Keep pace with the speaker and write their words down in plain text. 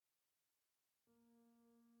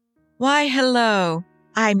Why, hello.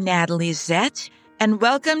 I'm Natalie Zett, and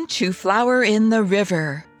welcome to Flower in the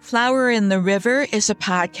River. Flower in the River is a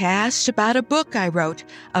podcast about a book I wrote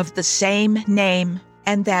of the same name.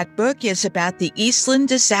 And that book is about the Eastland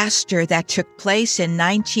disaster that took place in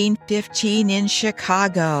 1915 in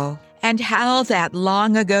Chicago, and how that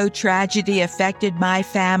long-ago tragedy affected my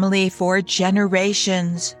family for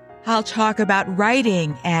generations. I'll talk about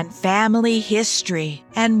writing and family history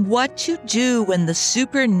and what to do when the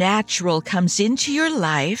supernatural comes into your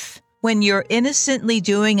life when you're innocently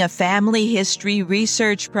doing a family history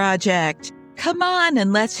research project. Come on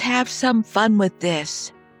and let's have some fun with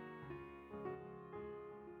this.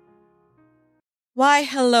 Why,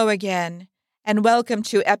 hello again, and welcome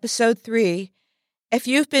to episode 3. If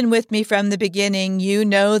you've been with me from the beginning, you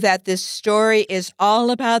know that this story is all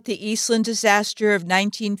about the Eastland disaster of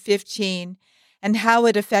 1915 and how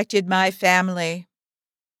it affected my family.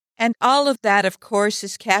 And all of that, of course,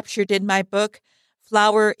 is captured in my book,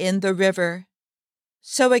 Flower in the River.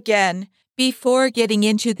 So again, before getting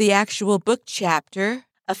into the actual book chapter,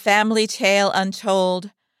 A Family Tale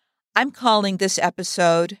Untold, I'm calling this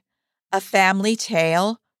episode A Family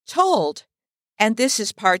Tale Told. And this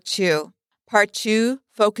is part 2. Part 2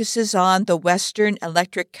 focuses on the Western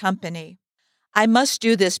Electric Company. I must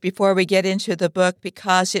do this before we get into the book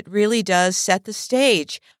because it really does set the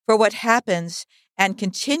stage for what happens and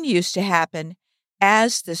continues to happen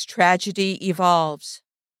as this tragedy evolves.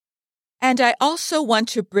 And I also want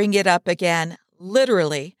to bring it up again,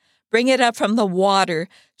 literally, bring it up from the water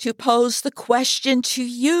to pose the question to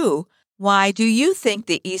you. Why do you think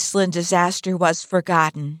the Eastland disaster was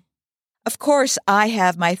forgotten? Of course, I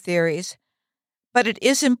have my theories. But it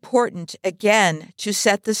is important, again, to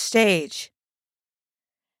set the stage.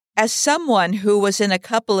 As someone who was in a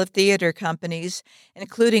couple of theater companies,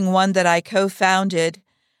 including one that I co-founded,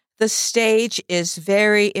 the stage is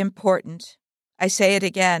very important. I say it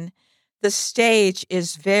again. The stage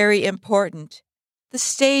is very important. The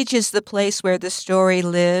stage is the place where the story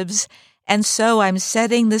lives, and so I'm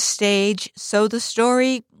setting the stage so the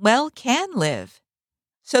story, can live.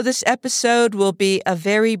 So this episode will be a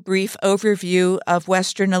very brief overview of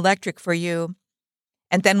Western Electric for you,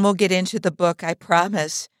 and then we'll get into the book, I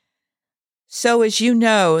promise. So as you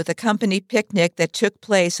know, the company picnic that took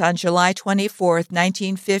place on July 24th,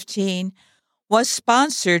 1915, was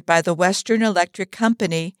sponsored by the Western Electric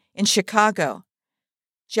Company in Chicago.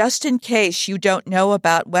 Just in case you don't know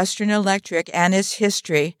about Western Electric and its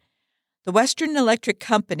history, the Western Electric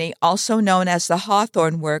Company, also known as the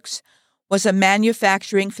Hawthorne Works, was a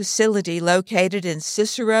manufacturing facility located in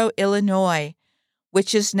Cicero, Illinois,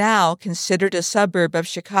 which is now considered a suburb of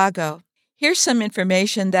Chicago. Here's some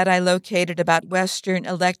information that I located about Western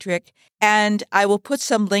Electric, and I will put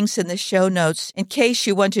some links in the show notes in case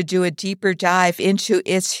you want to do a deeper dive into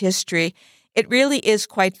its history. It really is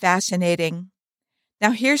quite fascinating.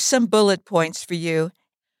 Now here's some bullet points for you.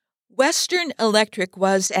 Western Electric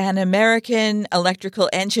was an American electrical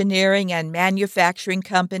engineering and manufacturing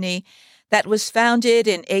company that was founded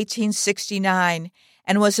in 1869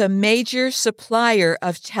 and was a major supplier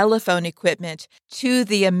of telephone equipment to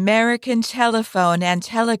the American Telephone and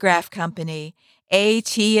Telegraph Company,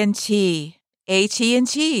 AT&T.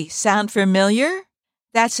 AT&T, sound familiar?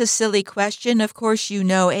 That's a silly question. Of course you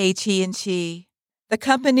know AT&T. The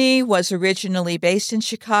company was originally based in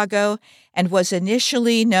Chicago and was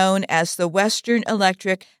initially known as the Western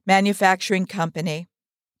Electric Manufacturing Company.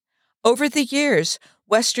 Over the years,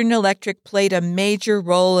 Western Electric played a major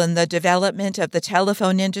role in the development of the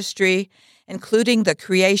telephone industry, including the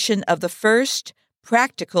creation of the first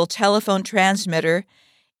practical telephone transmitter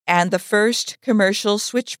and the first commercial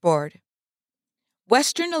switchboard.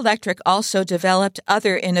 Western Electric also developed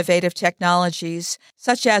other innovative technologies,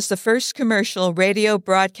 such as the first commercial radio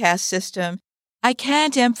broadcast system. I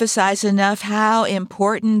can't emphasize enough how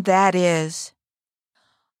important that is.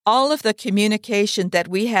 All of the communication that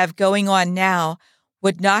we have going on now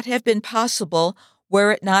would not have been possible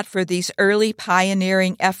were it not for these early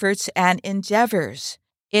pioneering efforts and endeavors.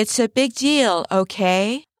 It's a big deal,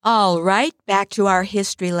 okay? All right, back to our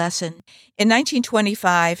history lesson. In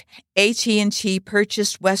 1925, AT&T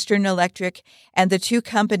purchased Western Electric, and the two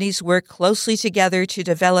companies worked closely together to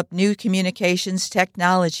develop new communications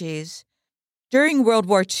technologies. During World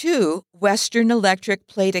War II, Western Electric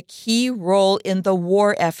played a key role in the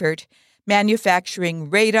war effort, manufacturing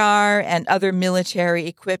radar and other military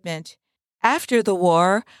equipment. After the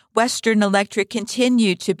war, Western Electric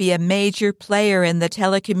continued to be a major player in the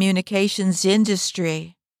telecommunications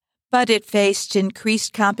industry, but it faced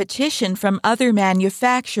increased competition from other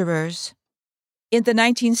manufacturers. In the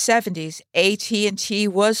 1970s, AT&T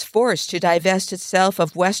was forced to divest itself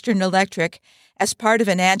of Western Electric as part of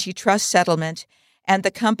an antitrust settlement, and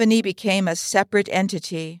the company became a separate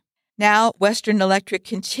entity. Now, Western Electric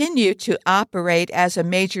continued to operate as a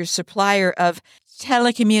major supplier of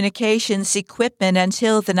telecommunications equipment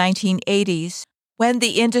until the 1980s, when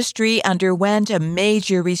the industry underwent a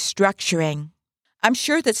major restructuring. I'm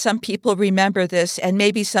sure that some people remember this, and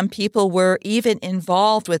maybe some people were even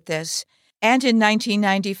involved with this. And in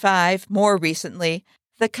 1995, more recently,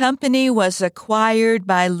 the company was acquired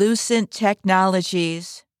by Lucent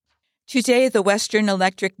Technologies. Today, the Western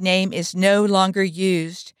Electric name is no longer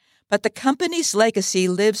used, but the company's legacy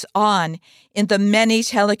lives on in the many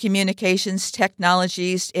telecommunications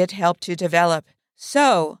technologies it helped to develop.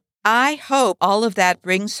 So, I hope all of that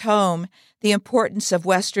brings home the importance of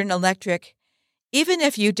Western Electric. Even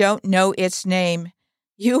if you don't know its name,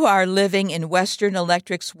 you are living in Western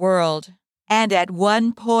Electric's world. And at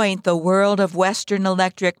one point, the world of Western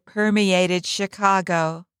Electric permeated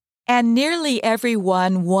Chicago. And nearly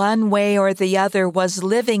everyone, one way or the other, was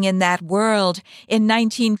living in that world in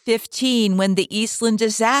 1915 when the Eastland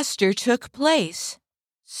disaster took place.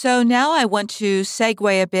 So now I want to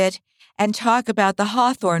segue a bit and talk about the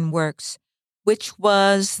Hawthorne Works, which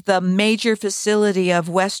was the major facility of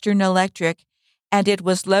Western Electric, and it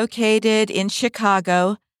was located in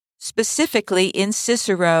Chicago, specifically in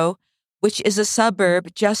Cicero, which is a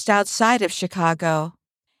suburb just outside of Chicago.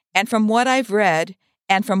 And from what I've read,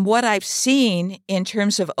 and from what I've seen in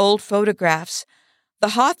terms of old photographs, the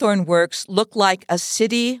Hawthorne Works look like a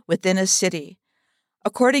city within a city.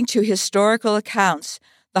 According to historical accounts,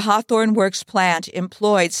 the Hawthorne Works plant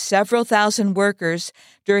employed several thousand workers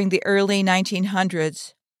during the early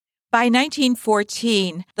 1900s. By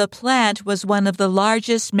 1914, the plant was one of the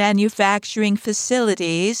largest manufacturing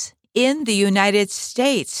facilities in the United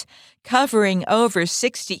States, covering over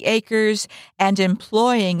 60 acres and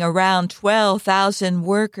employing around 12,000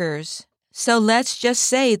 workers. So let's just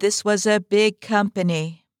say this was a big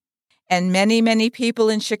company. And many people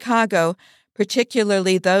in Chicago,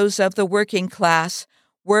 particularly those of the working class,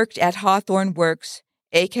 worked at Hawthorne Works,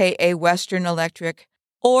 aka Western Electric,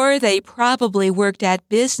 or they probably worked at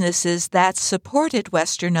businesses that supported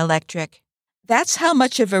Western Electric. That's how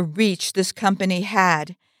much of a reach this company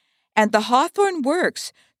had. And the Hawthorne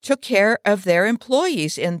Works took care of their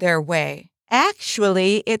employees in their way.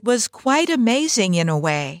 Actually, it was quite amazing in a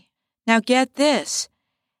way. Now get this.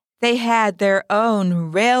 They had their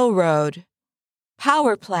own railroad,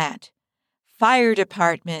 power plant, fire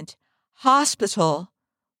department, hospital,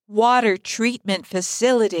 water treatment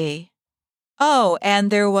facility. Oh,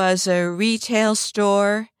 and there was a retail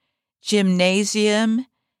store, gymnasium,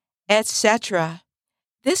 etc.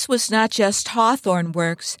 This was not just Hawthorne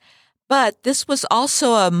Works, but this was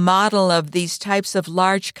also a model of these types of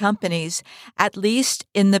large companies, at least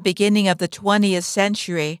in the beginning of the 20th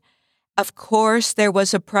century. Of course, there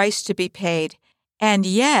was a price to be paid, and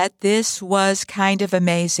yet this was kind of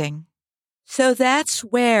amazing. So that's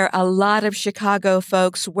where a lot of Chicago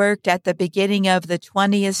folks worked at the beginning of the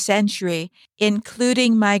 20th century,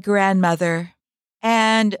 including my grandmother.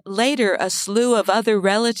 And later, a slew of other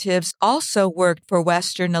relatives also worked for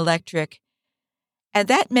Western Electric. And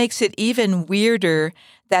that makes it even weirder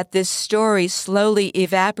that this story slowly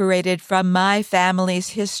evaporated from my family's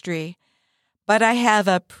history. But I have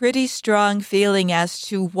a pretty strong feeling as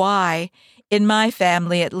to why, in my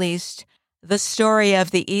family at least, the story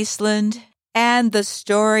of the Eastland and the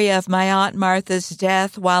story of my Aunt Martha's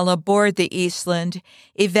death while aboard the Eastland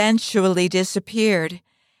eventually disappeared,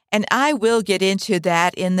 and I will get into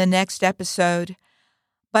that in the next episode.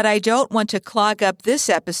 But I don't want to clog up this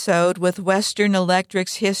episode with Western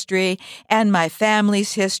Electric's history and my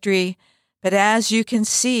family's history, but as you can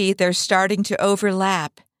see, they're starting to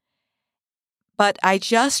overlap. But I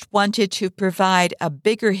just wanted to provide a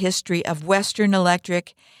bigger history of Western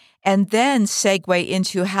Electric and then segue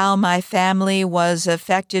into how my family was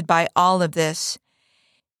affected by all of this.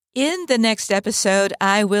 In the next episode,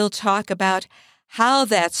 I will talk about how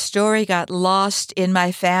that story got lost in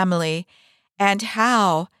my family and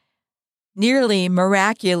how, nearly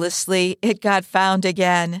miraculously, it got found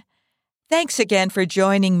again. Thanks again for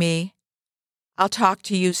joining me. I'll talk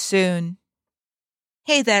to you soon.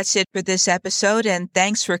 Hey, that's it for this episode, and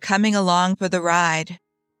thanks for coming along for the ride.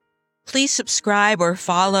 Please subscribe or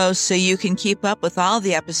follow so you can keep up with all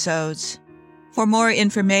the episodes. For more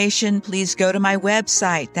information, please go to my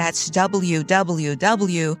website. That's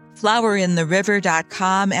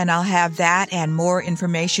www.flowerintheriver.com, and I'll have that and more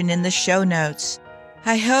information in the show notes.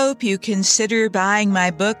 I hope you consider buying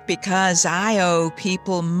my book because I owe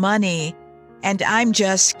people money, and I'm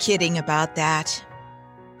just kidding about that.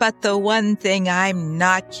 But the one thing I'm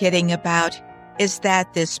not kidding about is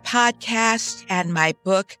that this podcast and my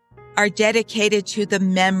book are dedicated to the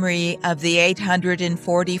memory of the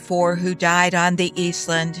 844 who died on the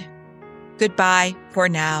Eastland. Goodbye for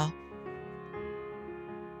now.